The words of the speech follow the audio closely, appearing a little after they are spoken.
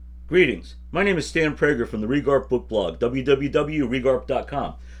Greetings. My name is Stan Prager from the Regarp book blog,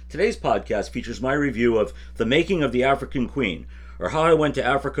 www.regarp.com. Today's podcast features my review of The Making of the African Queen, or How I Went to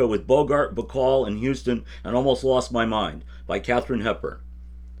Africa with Bogart, Bacall and Huston and Almost Lost My Mind, by Katharine Hepburn.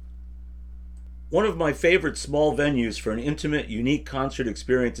 One of my favorite small venues for an intimate, unique concert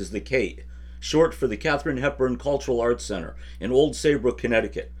experience is the Kate, short for the Katharine Hepburn Cultural Arts Center in Old Saybrook,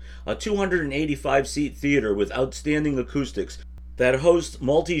 Connecticut, a 285-seat theater with outstanding acoustics that hosts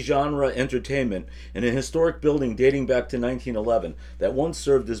multi-genre entertainment in a historic building dating back to 1911 that once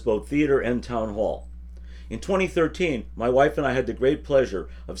served as both theater and town hall. In 2013, my wife and I had the great pleasure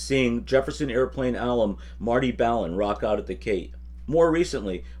of seeing Jefferson Airplane alum Marty Balin rock out at the Kate. More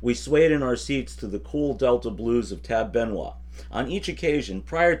recently, we swayed in our seats to the cool Delta blues of Tab Benoit. On each occasion,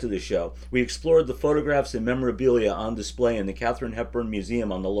 prior to the show, we explored the photographs and memorabilia on display in the Katharine Hepburn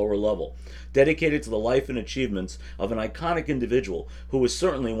Museum on the lower level, dedicated to the life and achievements of an iconic individual who was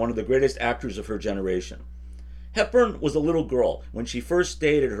certainly one of the greatest actors of her generation. Hepburn was a little girl when she first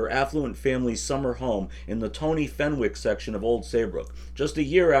stayed at her affluent family's summer home in the Tony Fenwick section of Old Saybrook, just a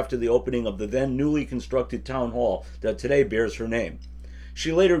year after the opening of the then newly constructed town hall that today bears her name.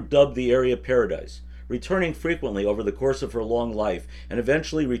 She later dubbed the area Paradise, returning frequently over the course of her long life and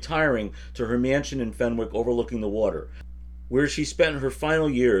eventually retiring to her mansion in Fenwick overlooking the water, where she spent her final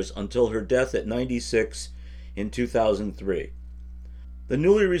years until her death at 96 in 2003. The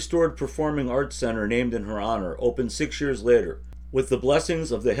newly restored Performing Arts Center named in her honor opened 6 years later, with the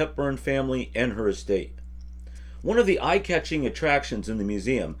blessings of the Hepburn family and her estate. One of the eye-catching attractions in the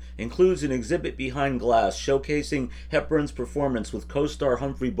museum includes an exhibit behind glass showcasing Hepburn's performance with co-star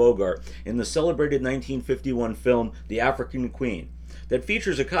Humphrey Bogart in the celebrated 1951 film The African Queen, that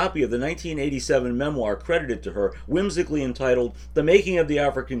features a copy of the 1987 memoir credited to her, whimsically entitled The Making of the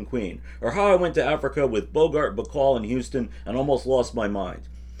African Queen, or How I Went to Africa with Bogart, Bacall and Huston and Almost Lost My Mind.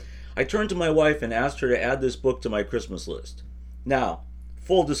 I turned to my wife and asked her to add this book to my Christmas list. Now,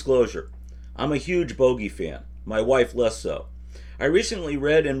 full disclosure, I'm a huge Bogey fan. My wife less so. I recently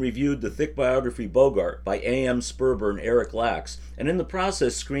read and reviewed the thick biography Bogart by A.M. Sperber and Eric Lax, and in the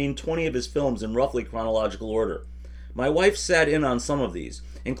process screened 20 of his films in roughly chronological order. My wife sat in on some of these,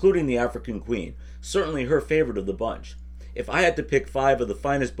 including The African Queen, certainly her favorite of the bunch. If I had to pick 5 of the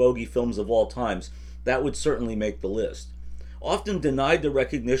finest Bogey films of all times, that would certainly make the list. Often denied the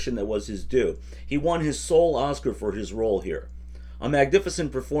recognition that was his due, he won his sole Oscar for his role here. A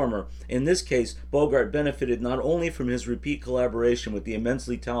magnificent performer, in this case, Bogart benefited not only from his repeat collaboration with the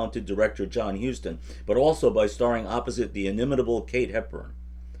immensely talented director John Huston, but also by starring opposite the inimitable Kate Hepburn.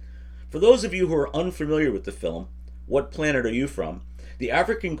 For those of you who are unfamiliar with the film, What Planet Are You From?, The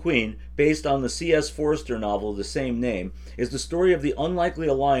African Queen, based on the C.S. Forester novel of the same name, is the story of the unlikely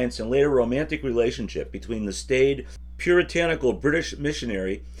alliance and later romantic relationship between the staid, puritanical British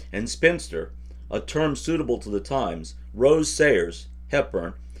missionary and spinster, a term suitable to the times, Rose Sayers,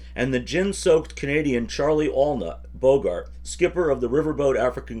 Hepburn, and the gin-soaked Canadian Charlie Allnut, Bogart, skipper of the riverboat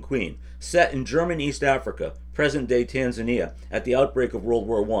African Queen, set in German East Africa, present-day Tanzania, at the outbreak of World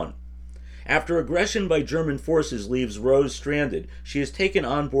War I. After aggression by German forces leaves Rose stranded, she is taken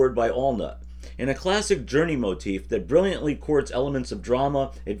on board by Allnut. In a classic journey motif that brilliantly courts elements of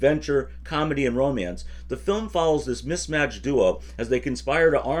drama, adventure, comedy, and romance, the film follows this mismatched duo as they conspire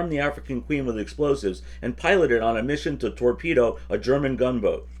to arm the African Queen with explosives and pilot it on a mission to torpedo a German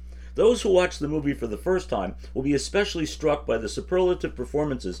gunboat. Those who watch the movie for the first time will be especially struck by the superlative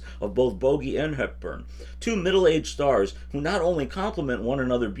performances of both Bogey and Hepburn, two middle-aged stars who not only complement one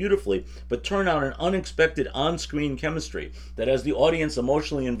another beautifully, but turn out an unexpected on-screen chemistry that has the audience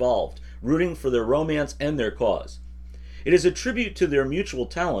emotionally involved, rooting for their romance and their cause. It is a tribute to their mutual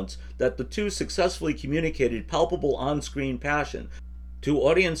talents that the two successfully communicated palpable on-screen passion to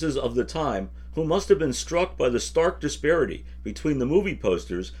audiences of the time who must have been struck by the stark disparity between the movie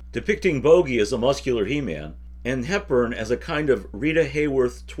posters depicting Bogey as a muscular He-Man and Hepburn as a kind of Rita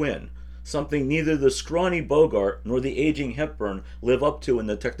Hayworth twin, something neither the scrawny Bogart nor the aging Hepburn live up to in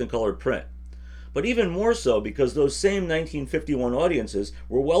the Technicolor print. But even more so because those same 1951 audiences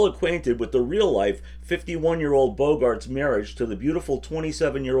were well acquainted with the real-life 51-year-old Bogart's marriage to the beautiful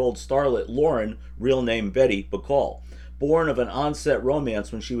 27-year-old starlet Lauren, real name Betty, Bacall, born of an on-set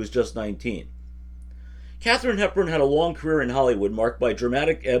romance when she was just 19. Katharine Hepburn had a long career in Hollywood marked by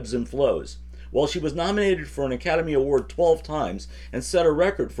dramatic ebbs and flows. While she was nominated for an Academy Award 12 times and set a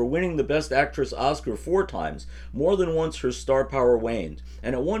record for winning the Best Actress Oscar 4 times, more than once her star power waned,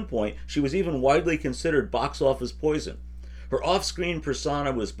 and at one point she was even widely considered box office poison. Her off-screen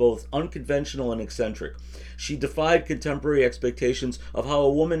persona was both unconventional and eccentric. She defied contemporary expectations of how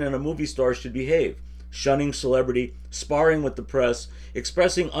a woman and a movie star should behave. shunning celebrity, sparring with the press,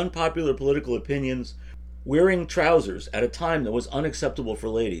 expressing unpopular political opinions, wearing trousers at a time that was unacceptable for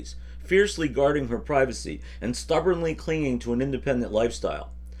ladies, fiercely guarding her privacy, and stubbornly clinging to an independent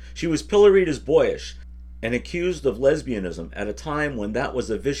lifestyle. She was pilloried as boyish and accused of lesbianism at a time when that was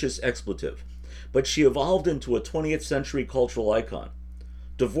a vicious expletive, but she evolved into a 20th century cultural icon.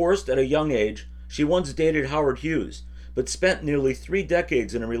 Divorced at a young age, she once dated Howard Hughes, but spent nearly 3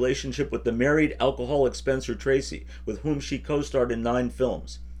 decades in a relationship with the married alcoholic Spencer Tracy, with whom she co-starred in 9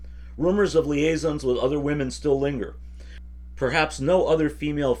 films. Rumors of liaisons with other women still linger. Perhaps no other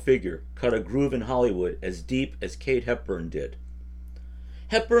female figure cut a groove in Hollywood as deep as Kate Hepburn did.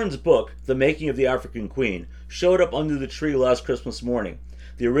 Hepburn's book, The Making of the African Queen, showed up under the tree last Christmas morning,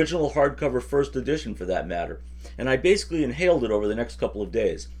 the original hardcover first edition for that matter, and I basically inhaled it over the next couple of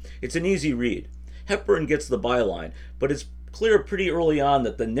days. It's an easy read. Hepburn gets the byline, but it's clear pretty early on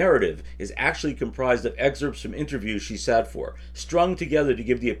that the narrative is actually comprised of excerpts from interviews she sat for, strung together to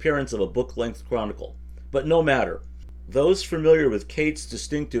give the appearance of a book-length chronicle. But no matter. Those familiar with Kate's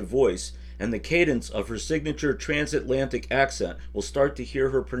distinctive voice and the cadence of her signature transatlantic accent will start to hear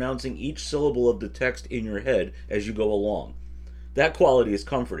her pronouncing each syllable of the text in your head as you go along. That quality is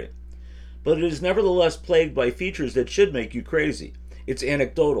comforting. But it is nevertheless plagued by features that should make you crazy. It's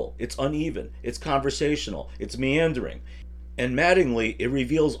anecdotal, it's uneven, it's conversational, it's meandering, and maddeningly, it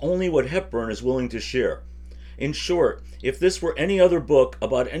reveals only what Hepburn is willing to share. In short, if this were any other book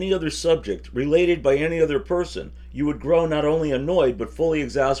about any other subject related by any other person, you would grow not only annoyed but fully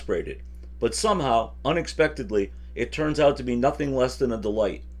exasperated. But somehow, unexpectedly, it turns out to be nothing less than a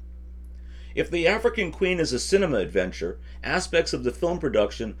delight. If The African Queen is a cinema adventure, aspects of the film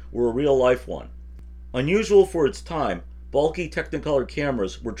production were a real-life one. Unusual for its time, bulky Technicolor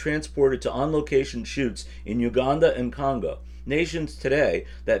cameras were transported to on-location shoots in Uganda and Congo, nations today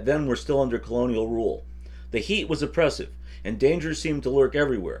that then were still under colonial rule. The heat was oppressive, and danger seemed to lurk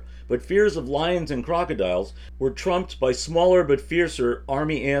everywhere, but fears of lions and crocodiles were trumped by smaller but fiercer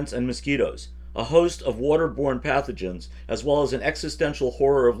army ants and mosquitoes, a host of waterborne pathogens, as well as an existential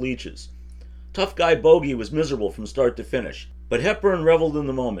horror of leeches. Tough Guy Bogey was miserable from start to finish, but Hepburn reveled in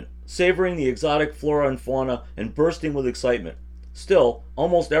the moment, savoring the exotic flora and fauna and bursting with excitement. Still,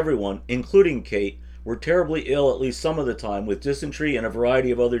 almost everyone, including Kate, were terribly ill at least some of the time with dysentery and a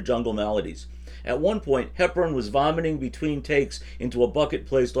variety of other jungle maladies. At one point, Hepburn was vomiting between takes into a bucket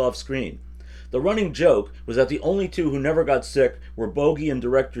placed off-screen. The running joke was that the only two who never got sick were Bogey and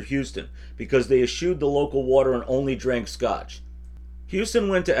director Huston, because they eschewed the local water and only drank scotch. Huston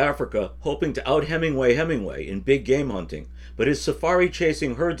went to Africa hoping to out-Hemingway Hemingway in big game hunting, but his safari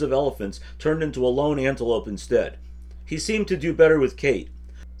chasing herds of elephants turned into a lone antelope instead. He seemed to do better with Kate.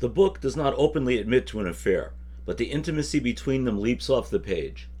 The book does not openly admit to an affair, but the intimacy between them leaps off the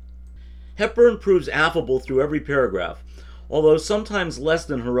page. Hepburn proves affable through every paragraph, although sometimes less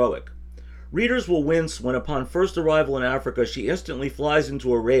than heroic. Readers will wince when upon first arrival in Africa she instantly flies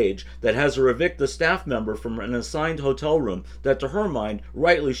into a rage that has her evict a staff member from an assigned hotel room that to her mind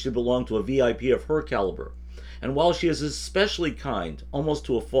rightly should belong to a VIP of her caliber. And while she is especially kind, almost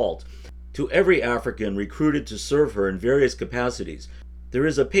to a fault, to every African recruited to serve her in various capacities, there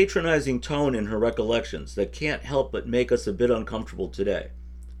is a patronizing tone in her recollections that can't help but make us a bit uncomfortable today.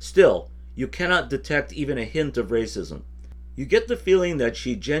 Still, you cannot detect even a hint of racism. You get the feeling that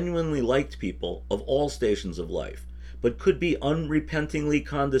she genuinely liked people of all stations of life, but could be unrepentingly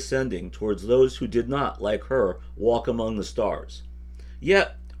condescending towards those who did not, like her, walk among the stars.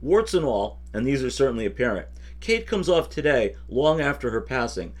 Yet, warts and all, and these are certainly apparent, Kate comes off today, long after her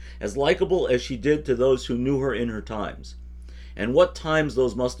passing, as likable as she did to those who knew her in her times. And what times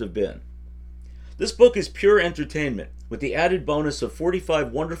those must have been. This book is pure entertainment, with the added bonus of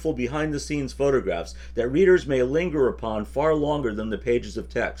 45 wonderful behind-the-scenes photographs that readers may linger upon far longer than the pages of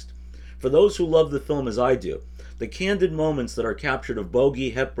text. For those who love the film as I do, the candid moments that are captured of Bogey,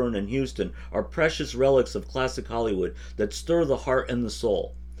 Hepburn, and Huston are precious relics of classic Hollywood that stir the heart and the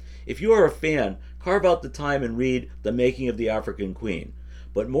soul. If you are a fan, carve out the time and read The Making of the African Queen.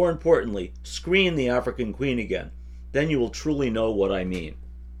 But more importantly, screen The African Queen again. Then you will truly know what I mean.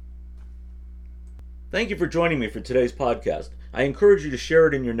 Thank you for joining me for today's podcast. I encourage you to share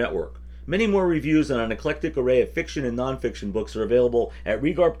it in your network. Many more reviews on an eclectic array of fiction and nonfiction books are available at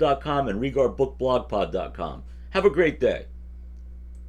Regarp.com and RegarpBookBlogPod.com. Have a great day.